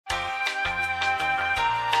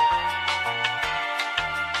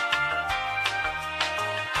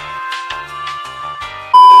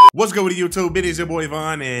What's good with YouTube? It is your boy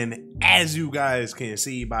Vaughn, and as you guys can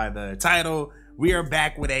see by the title, we are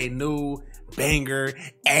back with a new banger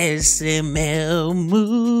SML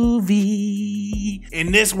movie.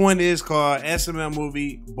 And this one is called SML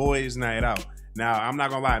Movie Boys Night Out. Now, I'm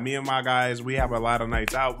not gonna lie, me and my guys, we have a lot of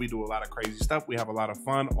nights out. We do a lot of crazy stuff. We have a lot of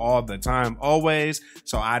fun all the time, always.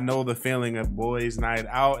 So I know the feeling of boys night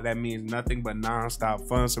out. That means nothing but non-stop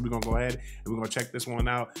fun. So we're gonna go ahead and we're gonna check this one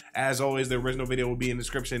out. As always, the original video will be in the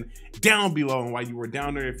description down below. And while you were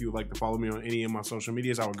down there, if you would like to follow me on any of my social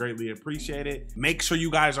medias, I would greatly appreciate it. Make sure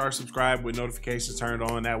you guys are subscribed with notifications turned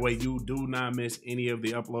on. That way you do not miss any of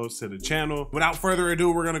the uploads to the channel. Without further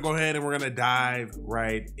ado, we're gonna go ahead and we're gonna dive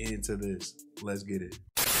right into this. Let's get it.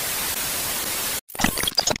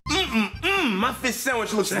 My fish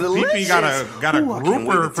sandwich looks That delicious. PP got a Ooh, I can't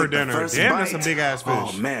wait grouper to for take the dinner. first Damn, bite. that's a big ass fish.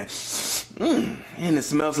 Oh man, and it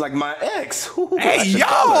smells like my ex. Ooh, I Hey should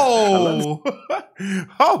tell her. yo!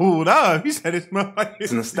 Hold up! He said it smelled like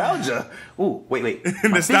It's nostalgia. Ooh, wait. My fish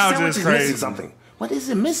Nostalgia sandwich is missing crazy. something. What is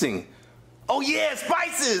it missing? Oh yeah,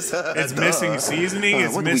 spices. It's missing seasoning.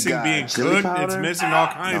 It's what do we missing got? being Chili cooked. It's powder? missing all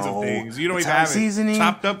kinds of No. things. You don't even Italian have it seasoning?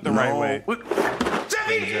 chopped up the right way.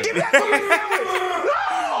 Jeffy, give me that fucking sandwich.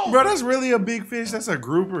 No! Bro, that's really a big fish. That's a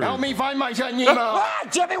grouper. Help me find my son, Ah,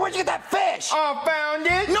 Jeffy, where'd you get that fish? I found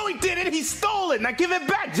it. No, he didn't. He stole it. Now give it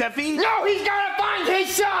back, Jeffy. No, he's gotta find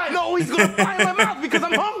his son. No, he's gonna find my mouth because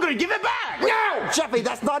I'm hungry. Give it back. No. Jeffy,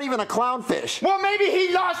 that's not even a clownfish. Well, maybe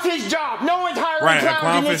he lost his job. No one's hiring Right, a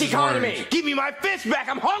clowns in clownfish this is economy. orange. Give me my fish back.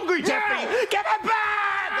 I'm hungry, Jeffy. Give it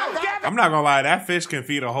back. Give it I'm not gonna lie. That fish can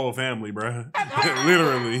feed a whole family, bro.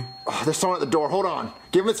 Literally. Oh, there's someone at the door. Hold on.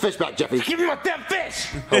 Give him his fish back, Jeffy. Give me my damn fish.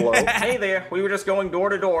 Hello? Hey there, we were just going door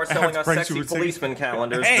to door selling us Frank, sexy you were saying- policeman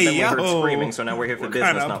calendars, Hey, but then we heard yo. screaming, so now we're here for What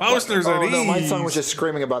business, kind of not posters pleasure. are Oh, no, my these? son was just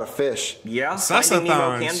screaming about a fish. Yeah, Susathon. Finding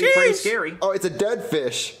Nemo can be pretty Sheesh. scary. Oh, it's a dead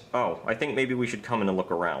fish. Oh, I think maybe we should come in and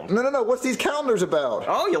look around. No. What's these calendars about?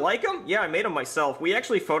 Oh, you like them? Yeah, I made them myself. We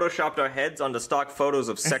actually photoshopped our heads onto stock photos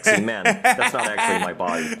of sexy men. That's not actually my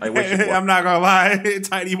body. I wish it was. I'm not gonna lie.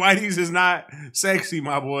 Tiny Whitey's is not sexy,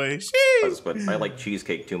 my boy. Sheesh. But I like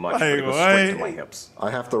cheesecake too much, Like but it goes what? straight to my hips.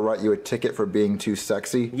 I have to write you a ticket for being too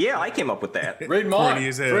sexy. Yeah, I came up with that. Read Corny mine.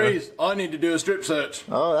 as hell. Freeze. I need to do a strip search.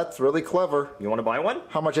 Oh, that's really clever. You want to buy one?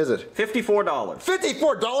 How much is it? $54.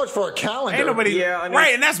 $54 for a calendar. Ain't nobody. Yeah, I mean-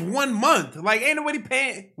 right, and that's 1 month. Like, ain't nobody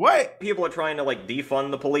paying. What? People are trying to, like,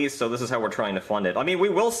 defund the police, so this is how we're trying to fund it. I mean, we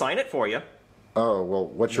will sign it for you. Oh, well,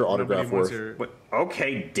 what's your autograph Nobody wants worth? your- What?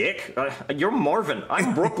 Okay, Dick. You're Marvin.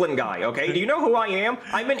 I'm Brooklyn guy, okay? Do you know who I am?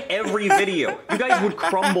 I'm in every video. You guys would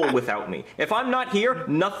crumble without me. If I'm not here,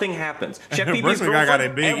 nothing happens. Chef Pee-Pee's Brooklyn guy got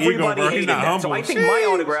girlfriend, a big ego, everybody bro. He's hated not that. humble. So I think my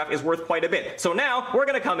autograph is worth quite a bit. So now, we're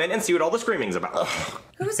gonna come in and see what all the screaming's about.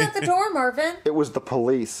 Who's at the door, Marvin? It was the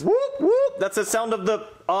police. Whoop, whoop. That's the sound of the,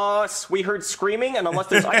 we heard screaming, and unless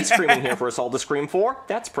there's ice cream in here for us all to scream for,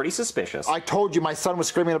 that's pretty suspicious. I told you my son was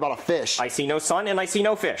screaming about a fish. I see no sun, and I see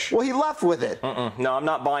no fish. Well, he left with it. No, I'm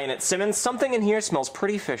not buying it. Simmons, something in here smells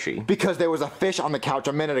pretty fishy. Because there was a fish on the couch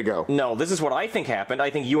a minute ago. No, this is what I think happened. I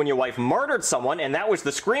think you and your wife murdered someone, and that was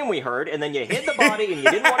the scream we heard, and then you hid the body, and you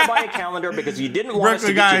didn't want to buy a calendar because you didn't want us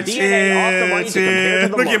to Brooklyn get guy, your DNA off the money to compare to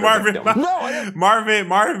the Look at murder Marvin. victim. No, I didn't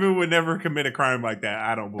Marvin would never commit a crime like that.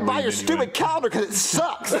 I don't believe. buy your anyway. stupid calendar because it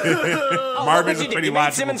sucks. Marvin's a You pretty made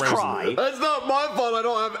logical Simmons person. cry. That's not my fault. I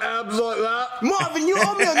don't have abs like that. Marvin, you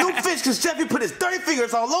owe me a new fish because Jeffy put his dirty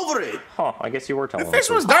fingers all over it. Huh, I guess you were telling The fish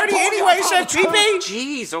the was truth. dirty anyway, Chef Pee-Pee.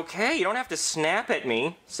 Jeez, okay, you don't have to snap at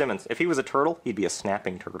me. Simmons, if he was a turtle, he'd be a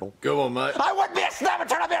snapping turtle. Go on, mate. I wouldn't be a snapper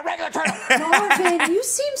turtle, I'd be a regular turtle. Marvin, you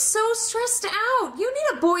seem so stressed out. You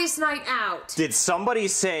need a boys' night out. Did somebody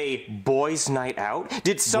say boys' night out?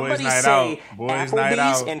 Did somebody night say out. Boys' night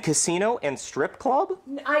Applebee's out. and casino and strip club?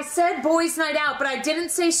 I said boys' night out, but I didn't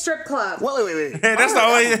say strip club. Wait. That's the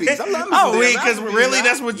only. Oh wait, because really,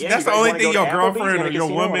 that's what. Yeah, That's you the guys only wanna thing go your to girlfriend Applebee's or and a your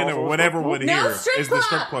casino woman and or all whatever sorts of would No hear strip is the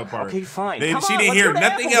strip club. club part. Okay, fine. She Come on, didn't let's hear go to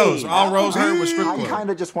nothing Applebee's. else. All Rose heard was strip I club. kind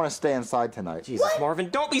of just want to stay inside tonight. Jesus, Marvin,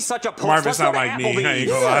 don't be such a puss. Marvin Let's sound go to like me. I ain't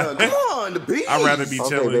Applebee's. gonna lie. Come on, the beach. I'd rather be Okay,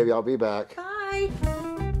 chilling. baby, I'll be back. Bye.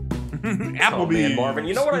 Applebee's. Oh man, Marvin,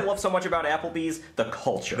 you know what I love so much about Applebee's? The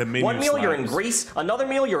culture. The menu One meal you're in slaps. Greece, another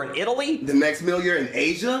meal you're in Italy. The next meal you're in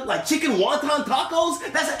Asia? Like chicken wonton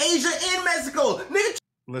tacos? That's Asia and Mexico. Nigga,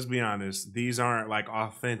 Let's be honest. These aren't like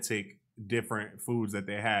authentic, different foods that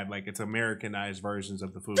they had. Like it's Americanized versions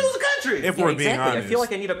of the food. choose a country. If Yeah, we're being exactly. honest. I feel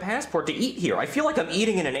like I need a passport to eat here. I feel like I'm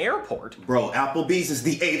eating in an airport. Bro, Applebee's is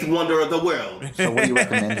the 8th wonder of the world. So what do you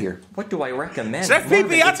recommend here? What do I recommend? Chef Marvin,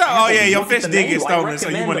 PP, I it's thought- oh, yeah, Applebee's. your Look fish at the did get menu. I stolen, so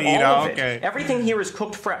you recommend wanna eat all out, of it. okay. Everything here is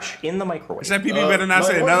cooked fresh in the microwave. Chef PP better not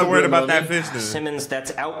say Mike, another what's word the about menu? that fish then. Simmons,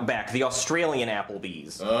 that's Outback, the Australian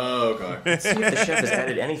Applebee's. Oh, okay. See if the chef has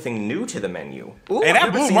added anything new to the menu. Ooh, Hey, I've that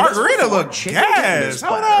never blue seen this margarita before. look Chicken tenders gas.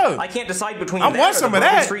 Hold platter. up. I can't decide between I that want or some the of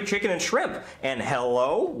Bourbon that. Street chicken and shrimp. And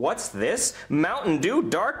hello, what's this? Mountain Dew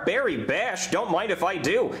Dark Berry Bash. Don't mind if I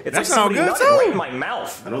do. It's That like sound somebody good, nutted too. right in my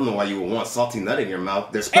mouth. I don't know why you would want salty nut in your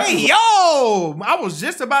mouth. There's Hey, yo! I was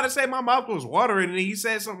just about to say my mouth was watering, and he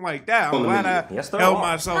said something like that. I'm glad I Yes, there held are.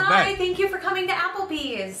 myself Hi, back. thank you for coming to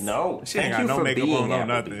Applebee's. No, She ain't thank got you no for makeup being on,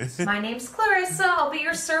 no Applebee's. nothing. My name's Clarissa. I'll be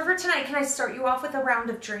your server tonight. Can I start you off with a round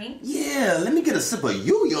of drinks? Yeah, let me get a sip of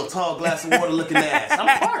you, your tall glass of water looking ass.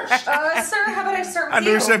 I'm parched. Sir, how about I start with I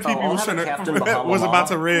knew you? Chef PP I'll was, have a Captain finna, Bahama was about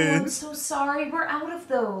to Oh, I'm rinse. so sorry. We're out of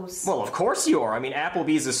those. Well, of course you are. I mean,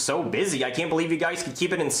 Applebee's is so busy. I can't believe you guys could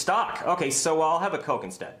keep it in stock. Okay, so I'll have a Coke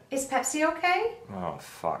instead. Is Pepsi okay? Oh,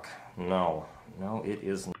 fuck. No, it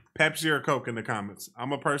is Pepsi or Coke in the comments. I'm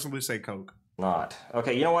going to personally say Coke. not.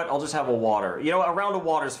 Okay, you know what? I'll just have a water. You know, a round of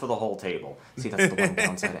water's for the whole table. See, that's the one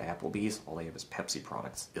downside of Applebee's. All they have is Pepsi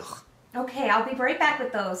products. Ugh. Okay, I'll be right back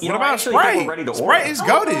with those. You What know, I about actually think Sprite? we're ready to Sprite order. is Oh,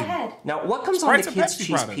 go goated. ahead. Now, what comes Sprite's on a the kids' Pepsi cheese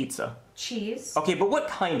product. pizza? Cheese. Okay, but what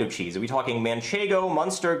kind of cheese? Are we talking Manchego,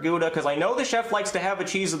 Munster, Gouda? Because I know the chef likes to have a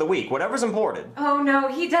cheese of the week, whatever's imported. Oh, no,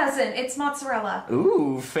 he doesn't. It's mozzarella.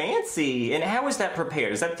 Ooh, fancy. And how is that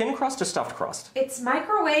prepared? Is that thin crust or stuffed crust? It's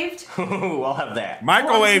microwaved. Ooh, I'll have that.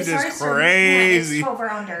 Microwave Well, I'm so is sorry, sir. Yeah, it's crazy. 12 or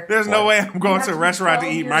under. There's no way I'm You going have to a be restaurant to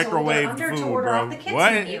 12 eat years old or microwave under food, to order bro. off the kids'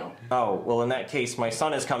 What? menu. Oh, well, in that case, my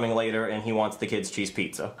son is coming later and he wants the kids' cheese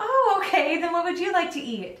pizza. Oh, okay. Then what would you like to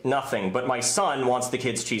eat? Nothing, but my son wants the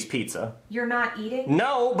kids' cheese pizza. You're not eating?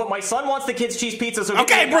 No, but my son wants the kids' cheese pizza, so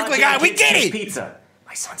Okay, give me a Brooklyn goddamn guy, we kids' get cheese it. Pizza.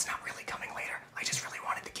 My son's not really coming later. I just really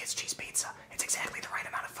wanted the kids' cheese pizza. It's exactly the right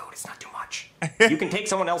amount of food. It's not too much. You can take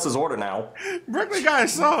someone else's order now. Brooklyn guy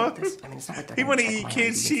is soft. I mean, it's not like they're He gonna wanna check eat my kids' ID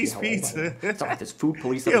and see cheese how old I am. pizza. It's not like there's food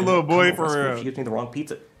police. He a little boy for real. real. Refused me the wrong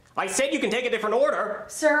pizza. I said you can take a different order.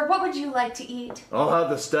 Sir, what would you like to eat? I'll have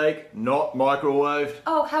the steak, not microwaved,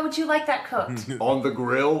 Oh, how would you like that cooked? on the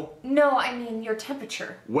grill. No, I mean your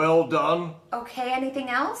temperature. Well done. Okay, anything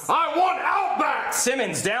else? I want Outback!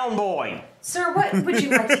 Simmons, down boy. Sir, what would you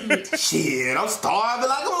like to eat? Shit, I'm starving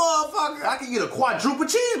like a motherfucker. I can get a quadruple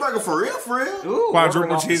cheeseburger for real, for real. Ooh, Quadruple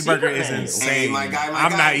ordering off the cheeseburger secret is menu. insane. Hey, my guy,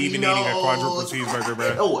 I'm not he even eating a knows. quadruple cheeseburger,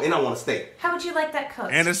 bro. Oh, and I want a steak. How would you like that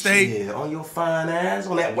cooked? And a steak. Yeah, on your fine ass,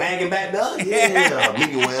 on that wagon back there. Yeah,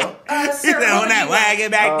 medium well. Sir, He said what on would that you like?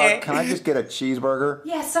 wagon back there. Can I just get a cheeseburger?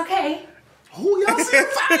 Yes, okay. Who y'all see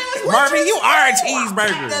fine ass? Marvin, you are a That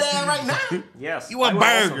cheeseburger. ass right now. Yes, You a I would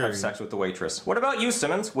also burger. have sex with the waitress. What about you,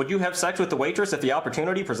 Simmons? Would you have sex with the waitress if the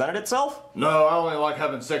opportunity presented itself? No, I only like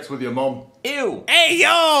having sex with your mom. Ew. Hey,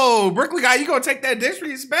 yo, Brooklyn guy, you gonna take that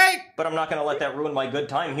disrespect? But I'm not gonna let that ruin my good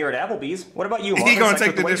time here at Applebee's. What about you, Marvin? He gonna Sex take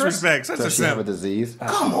with the waitress? disrespect. Such a Does she have a simp. disease?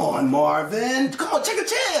 Come on, Marvin. Come on, take a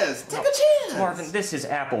chance. Take a chance. Marvin, this is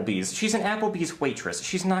Applebee's. She's an Applebee's waitress.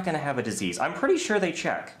 She's not gonna have a disease. I'm pretty sure they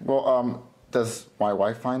check. Well, does my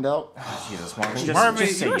wife find out? Jesus, Marvin, just, Marvin,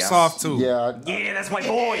 just say you're yes. soft too. Yeah. Yeah, that's my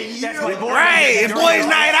boy. That's my boy. Right, it's boys'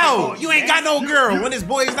 night out. You ain't got no girl. When it's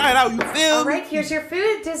boys' night out, you feel All me? right, here's your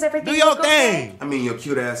food. Does everything Do your look okay? thing. I mean, your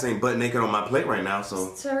cute ass ain't butt naked on my plate right now,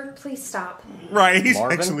 so. Sir, please stop. Right, he's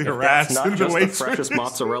Marvin, actually if that's harassing not the just the waitress. freshest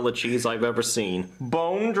mozzarella cheese I've ever seen.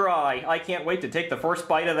 Bone dry. I can't wait to take the first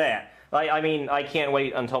bite of that. I mean, I can't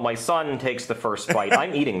wait until my son takes the first bite.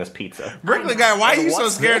 I'm eating this pizza. Brooklyn guy, why are you so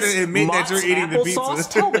What's scared this? to admit that you're Mott's eating the applesauce? pizza?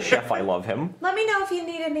 Tell the chef I love him. Let me know if you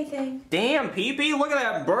need anything. Damn, Pee-Pee, look at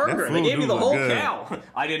that burger. That They food gave me do the look whole good. cow.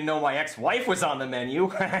 I didn't know my ex-wife was on the menu.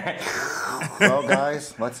 Well,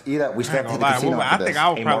 guys, let's eat it. We still I have ain't to gonna hit the lie, casino I after think this. I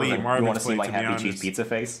would Hey, probably Marvin, eat Marvin's you want to see plate, my to be happy honest. cheese pizza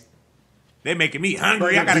face? They making me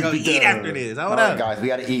hungry. I gotta go eat after this. Hold All right, up. guys, we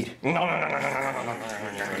got to eat.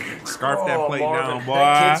 Scarf that plate Marvin, down, boy.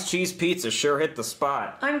 that kid's cheese pizza sure hit the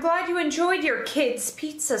spot. I'm glad you enjoyed your kids'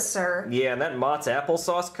 pizza, sir. Yeah, and that Mott's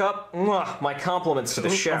applesauce cup, mwah, my compliments to the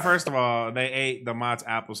Well, chef. first of all, they ate the Mott's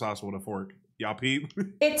applesauce with a fork. Y'all peep?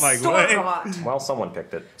 It's Like, store what? bought. Well, someone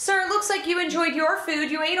picked it. Sir, it looks like you enjoyed your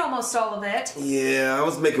food. You ate almost all of it. Yeah, I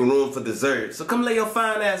was making room for dessert. So come lay your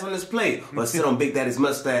fine ass on this plate. Or sit on Big Daddy's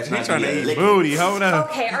mustache. He and trying I to can eat lick it. booty. Hold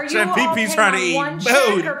up. Okay, are you Chef all Pee-Pee's paying trying to on eat one check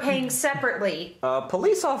booty. or paying separately?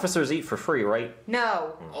 Police officers eat for free, right?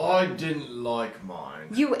 No. I didn't like mine.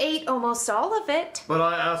 You ate almost all of it. But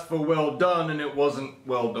I asked for well done and it wasn't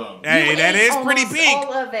well done. Hey, You that ate is pretty almost pink.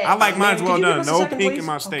 all of it. I like mine's Could well you give done. us a No second, pink please? in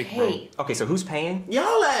my steak, Okay. Okay, so who's paying?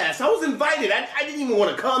 Y'all ass. I was invited. I didn't even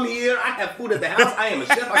want to come here. I have food at the house. I am a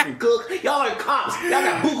chef. I can cook. Y'all are cops. Y'all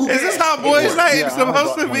got buku. Bro. Is this how boys' night is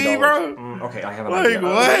supposed to be, bro? Okay, I have an Like idea.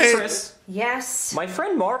 what? Waitress, Yes. my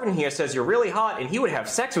friend Marvin here says you're really hot and he would have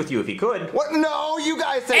sex with you if he could. What? No, you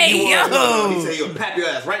guys said Hey, you yo! were. He said you'll pat your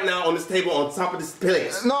ass right now on this table on top of this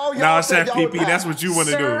plate. No, y'all Nah, said Chef y'all would PP, that's pass. what you want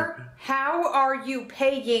to do. Sir, how are you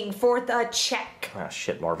paying for the check? Ah,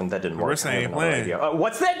 shit, Marvin, that didn't work. We're I saying have another plan. idea.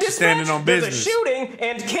 What's that dispatch? Standing on There's business. a shooting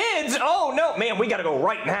and kids. Oh no, man, we gotta go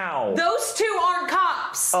right now. Those two aren't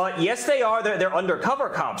cops. Yes, they are. They're undercover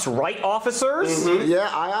cops, right, officers? Yeah,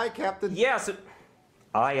 aye, Captain. Yes.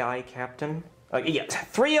 Aye, aye, Captain. Yeah,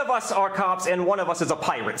 3 of us are cops and 1 of us is a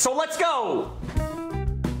pirate. So let's go.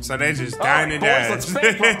 So they just All dined right, and boys, danced.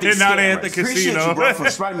 let's bankrupt these Now they at the scammers. Appreciate casino. you, bro, for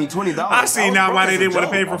spotting me $20. I see now why they didn't want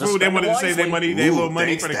to pay for I'll just food. They spend wanted it to save their wisely. money, their little money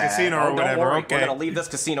thanks, for the Dad. casino Oh, or don't whatever. worry, Okay. we're gonna leave this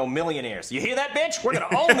casino millionaires. You hear that, bitch? We're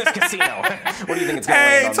gonna own this casino. What do you think it's gonna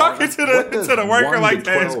land Hey, on, talking Marvin? to the worker 1 like to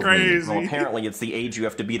that is 12 crazy. Well, apparently it's the age you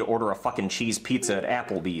have to be to order a fucking cheese pizza at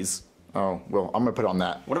Applebee's. Oh, well, I'm gonna put it on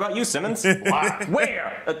that. What about you, Simmons?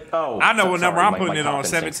 Where? I know what number sorry, I'm my putting it cop on.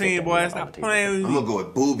 instincts 17, kicked boy. in. Stop playing with I'm me. gonna go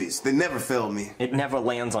with boobies. They never failed me. It never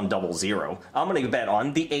lands on 00. I'm gonna bet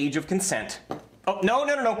on the age of consent. Oh, no.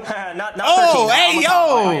 not Oh, 13. hey, I'm a cop.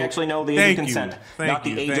 yo. I actually know the age Thank of you. consent. Thank Not the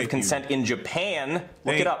you. age Thank of consent in Japan. Look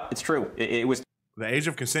Thank- it up. It's true. It was The age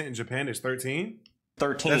of consent in Japan is 13?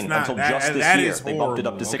 13 That's not- until that- just this that year. is They bumped it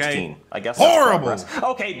up to horrible, 16. okay? I guess that's Horrible. progress.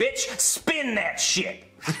 Okay, bitch, spin that shit.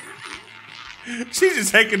 She's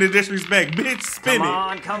just taking the disrespect. Bitch, spin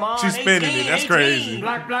it. Come on. She's spinning it. 18, That's 18. crazy.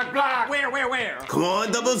 Black. Where? Come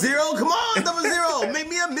on, 00. Come on, 00. Make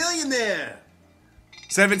me a millionaire.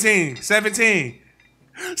 17. 17.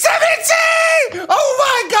 17! Oh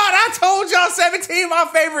my God, I told y'all 17 my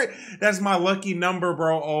favorite. That's my lucky number,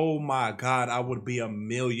 bro. Oh my God, I would be a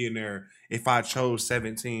millionaire if I chose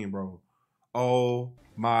 17, bro. Oh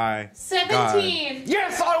my God. 17.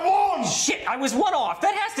 Yes, I won! Shit, I was 1 off.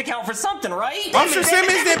 That has to count for something, right? Officer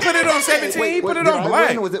Simmons didn't put it on 17, put it did on I black.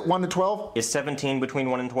 win? Was it 1 to 12? Is 17 between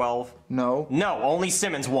 1 and 12? No. No, only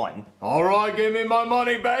Simmons won. All right, give me my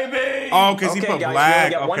money, baby. Oh, because he Okay, put guys, black.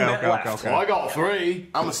 we only got one bet Okay. left. Well, I got 3.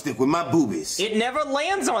 I'm gonna stick with my boobies. It never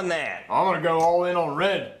lands on that. I'm gonna go all in on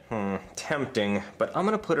red. Tempting, but I'm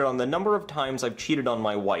gonna put it on the number of times I've cheated on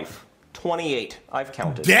my wife. 28. I've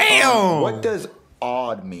counted. Damn! What does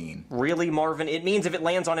odd mean? Really, Marvin? It means if it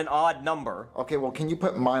lands on an odd number. Okay, well, can you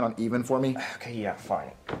put mine on even for me? Okay, yeah,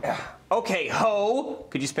 fine. Okay, ho!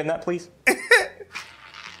 Could you spin that, please?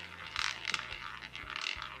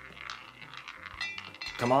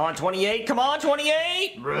 Come on, 28! Come on,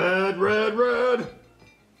 28! Red.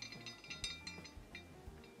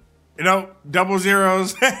 You know, double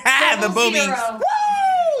zeros. The boobies. Zero.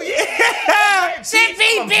 Woo! Yeah! Chef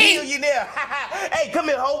I'm a PP. millionaire. Hey, come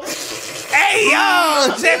here, ho! Hey,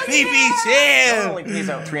 yo! Chef PP, It only chill. pays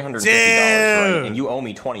out $350, Damn. right? And you owe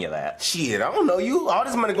me 20 of that. Shit, I don't know you. All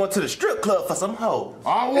this money going to the strip club for some hoes.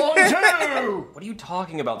 I won 2. What are you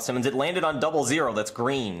talking about, Simmons? It landed on 00. That's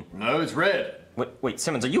green. No, it's red. Wait,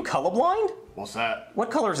 Simmons, are you colorblind? What's that? What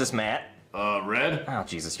color is this, Matt? Red. Oh,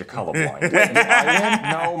 Jesus, you're colorblind. Wait, did I win?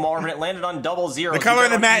 No, Marvin, it landed on 00. The color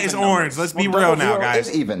of the mat is orange. Let's be real now, 0 guys.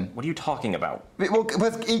 is even. What are you talking about? Well,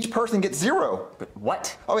 because each person gets 0.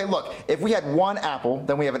 What? Okay, look, if we had 1 apple,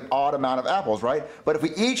 then we have an odd amount of apples, right? But if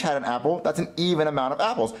we each had an apple, that's an even amount of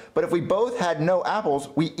apples. But if we both had no apples,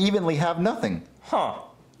 we evenly have nothing. Huh.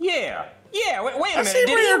 Yeah, wait a minute. I see Did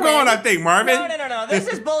where he you're win? going, I think, Marvin. No. This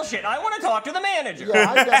is bullshit. I want to talk to the manager. Yeah,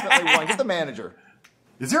 I definitely won. Get the manager.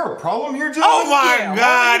 Is there a problem here, John? Oh my Yeah, why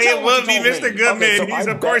God! don't you tell It what will you be told me? Mr. Goodman. Okay, so He's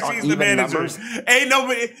I of course bet on he's the even manager. numbers. Ain't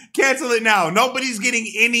nobody cancel it now. Nobody's getting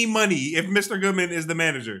any money if Mr. Goodman is the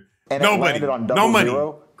manager. And Nobody. it landed on No double money.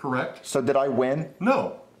 0. Correct. So did I win?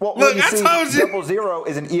 No. Well, Look, you I see, told you. 00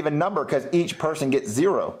 is an even number because each person gets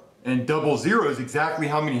 0. And 00 is exactly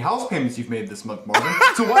how many house payments you've made this month, Marvin.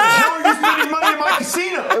 So why the hell are you spending money in my It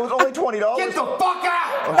casino? was only $20. Get the fuck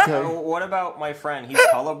out! Okay. What about my friend? He's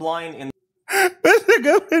colorblind in Mr.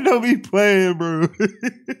 Goodman don't be playing, bro.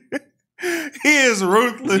 He is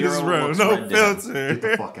ruthless, Zero bro. looks No red to him. filter. Get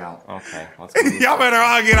the fuck out. Okay, let's go. Y'all better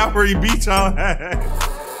all get out where he beat y'all at.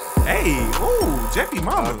 Hey, ooh, Jeffy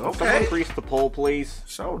Mama. Someone Okay. increase the poll, please.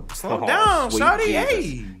 Slow Oh, down, sweet shawty. Jesus.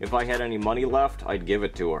 Hey. If I had any money left, I'd give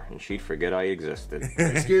it to her, and she'd forget I existed.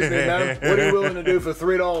 Excuse me, madam. What are you willing to do for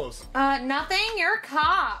 $3? Nothing. You're a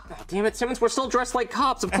cop. Oh, damn it, Simmons, we're still dressed like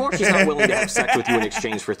cops. Of course she's not willing to have sex with you in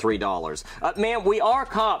exchange for $3. Ma'am, we are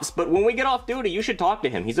cops, but when we get off duty, you should talk to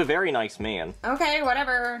him. He's a very nice man. Okay,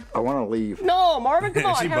 whatever. I want to leave. No, Marvin, come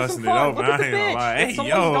on, She have some busting it fun. open, Look at the I ain't gonna bitch. lie. It's Hey,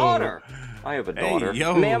 someone's yo. daughter. I have a daughter.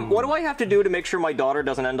 yo. Ma'am, what do I have to do to make sure my daughter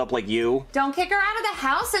doesn't end up like you? Don't kick her out of the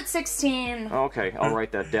house at 16. Okay, I'll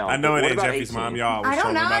write that down. I know But it what ain't about Jeffy's 18? mom, y'all. I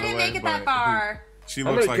don't know. I didn't make it that far. She How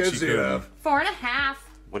looks many like kids she do you could. have? 4.5.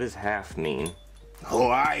 What does half mean? Oh, all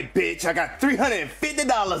right, bitch. I got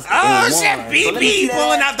 $350. Oh, in shit, one. BP So let me see that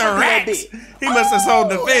pulling ass. out the Look at that racks. dick. He must have sold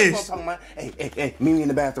the Oh, that's fish. what I'm talking about. Hey, meet me in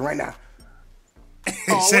the bathroom right now.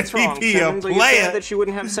 Oh, Said what's wrong, PP a Simmons? Are you player. sad that she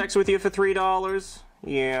wouldn't have sex with you for $3?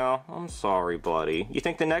 Yeah, I'm sorry, buddy. You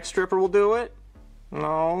think the next stripper will do it?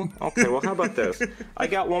 No? Okay, well, how about this? I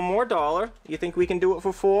got one more $1. You think we can do it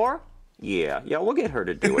for $4? Yeah, we'll get her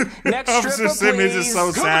to do it. Next Officer stripper, Simmons please. is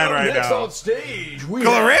so sad right Next now. on stage, we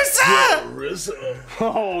Clarissa? have Clarissa.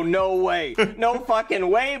 Oh, no way. No fucking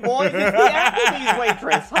way, boys. It's the Applebee's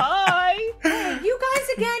waitress. Hi. You guys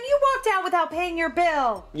again? You walked out without paying your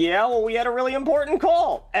bill. Yeah, well, we had a really important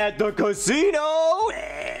call. At the casino.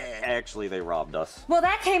 Actually, they robbed us. Well,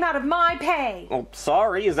 that came out of my pay. Oh,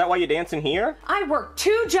 sorry. Is that why you're dancing here? I worked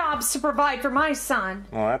 2 jobs to provide for my son.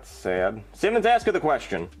 Well, that's sad. Simmons, ask her the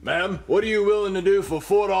question. Ma'am, what are you willing to do for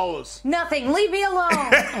 $4? Nothing. Leave me alone.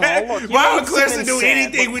 Oh, look, you Why made would Clarissa Simmons do sad,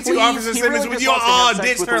 anything but with you, please, Officer he Simmons, really when just you wants to all have sex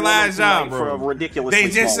ditched with her a last woman job, tonight for a bro? ridiculously They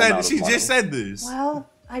just small amount said of she money. just said this. Well,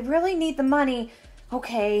 I really need the money.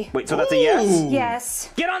 Okay. Wait, so that's a yes? Ooh. Yes.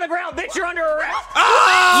 Get on the ground, bitch! You're under arrest!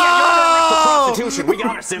 Oh! Yeah, you're under arrest for prostitution. We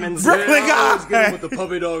got her, Simmons. Brooklyn Let's get him guy. with the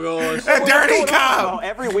puppy dog eyes. A dirty Well, cop.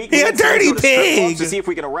 every week He we a let Simmons dirty go to strip clubs pig. to see if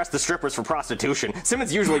we can arrest the strippers for prostitution.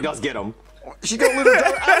 Simmons usually does get them. She don't live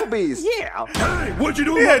at Applebee's. Yeah. Hey, what you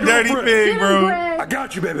doing He with a my dirty girlfriend? pig, Get him, bro. Greg. I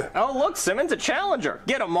got you, baby. Oh, look, Simmons, a challenger.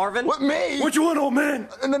 Get him, Marvin. What, me? What you want, old man?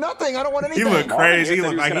 Nothing. I don't want He anything. look crazy. He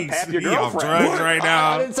Marvin look said like he was gonna pap he your off girlfriend. drugs right I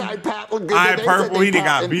now. didn't say I'd pap. Eye purple, he done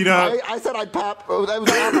got beat up. I said I'd pap. Oh, that was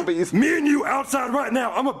Applebee's. Me and you outside right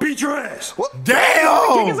now. I'm gonna beat your ass. What?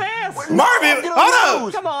 Damn! Kick his ass. Marvin, Get on hold the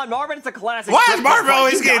up! Come on, Marvin, it's a classic. Why is strip club Marvin fight.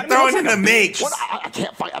 always You getting got him. thrown He in the looks like a mix? What? I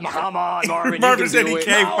can't fight. I'm not. Come on, Marvin. Marvin you said can he do it.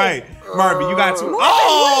 can't No. fight. Marvin, you got to.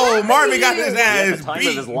 Oh, Marvin got his At ass the time of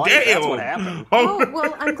beat. his life, Damn. that's what happened. Oh,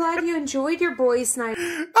 well, I'm glad you enjoyed your boys' night. How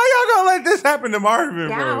y'all gonna let this happen to Marvin,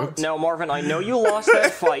 bro? Out. No, Marvin, I know you lost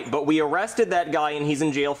that fight, but we arrested that guy and he's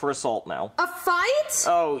in jail for assault now. A fight?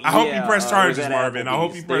 Oh, I hope yeah, you press it was charges, at Marvin. I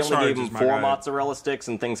hope you Applebee's. press They only charges, gave him my 4 guy. mozzarella sticks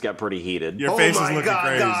and things got pretty heated. Your face oh is my looking God,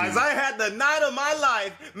 crazy. guys, I had the night of my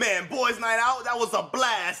life. Man, boys' night out, that was a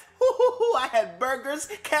blast. Woo-hoo-hoo, I had burgers,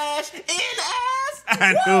 cash, and ass.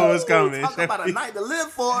 I knew it was coming. Talk about a night to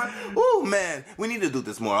live for. Ooh, man, we need to do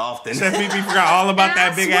this more often. Chef PP forgot all about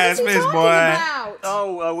that big ass What is he fish, talking boy. about?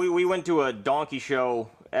 Oh, we went to a donkey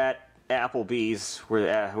show at Applebee's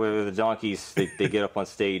where the donkeys they get up on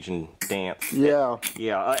stage and dance. Yeah.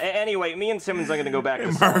 Yeah. Anyway, me and Simmons are gonna go back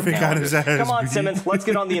to Marvin got his ass Come on, beat. Simmons, let's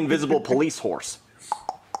get on the invisible police horse.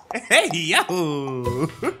 Hey, yo.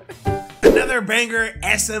 Another banger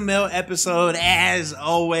SML episode, as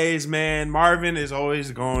always, man. Marvin is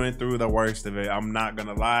always going through the worst of it. I'm not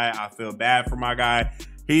gonna lie. I feel bad for my guy.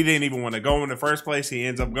 He didn't even want to go in the first place. He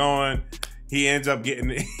ends up going. He ends up getting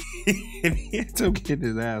he ends up getting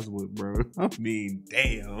his ass whipped, bro. I mean,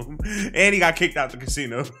 damn. And he got kicked out the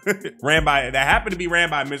casino. That happened to be ran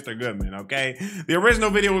by Mr. Goodman, okay? The original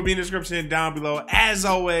video will be in the description down below, as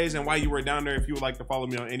always. And while you were down there, if you would like to follow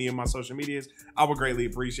me on any of my social medias, I would greatly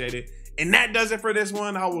appreciate it. And that does it for this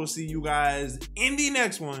one. I will see you guys in the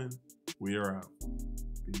next one. We are out.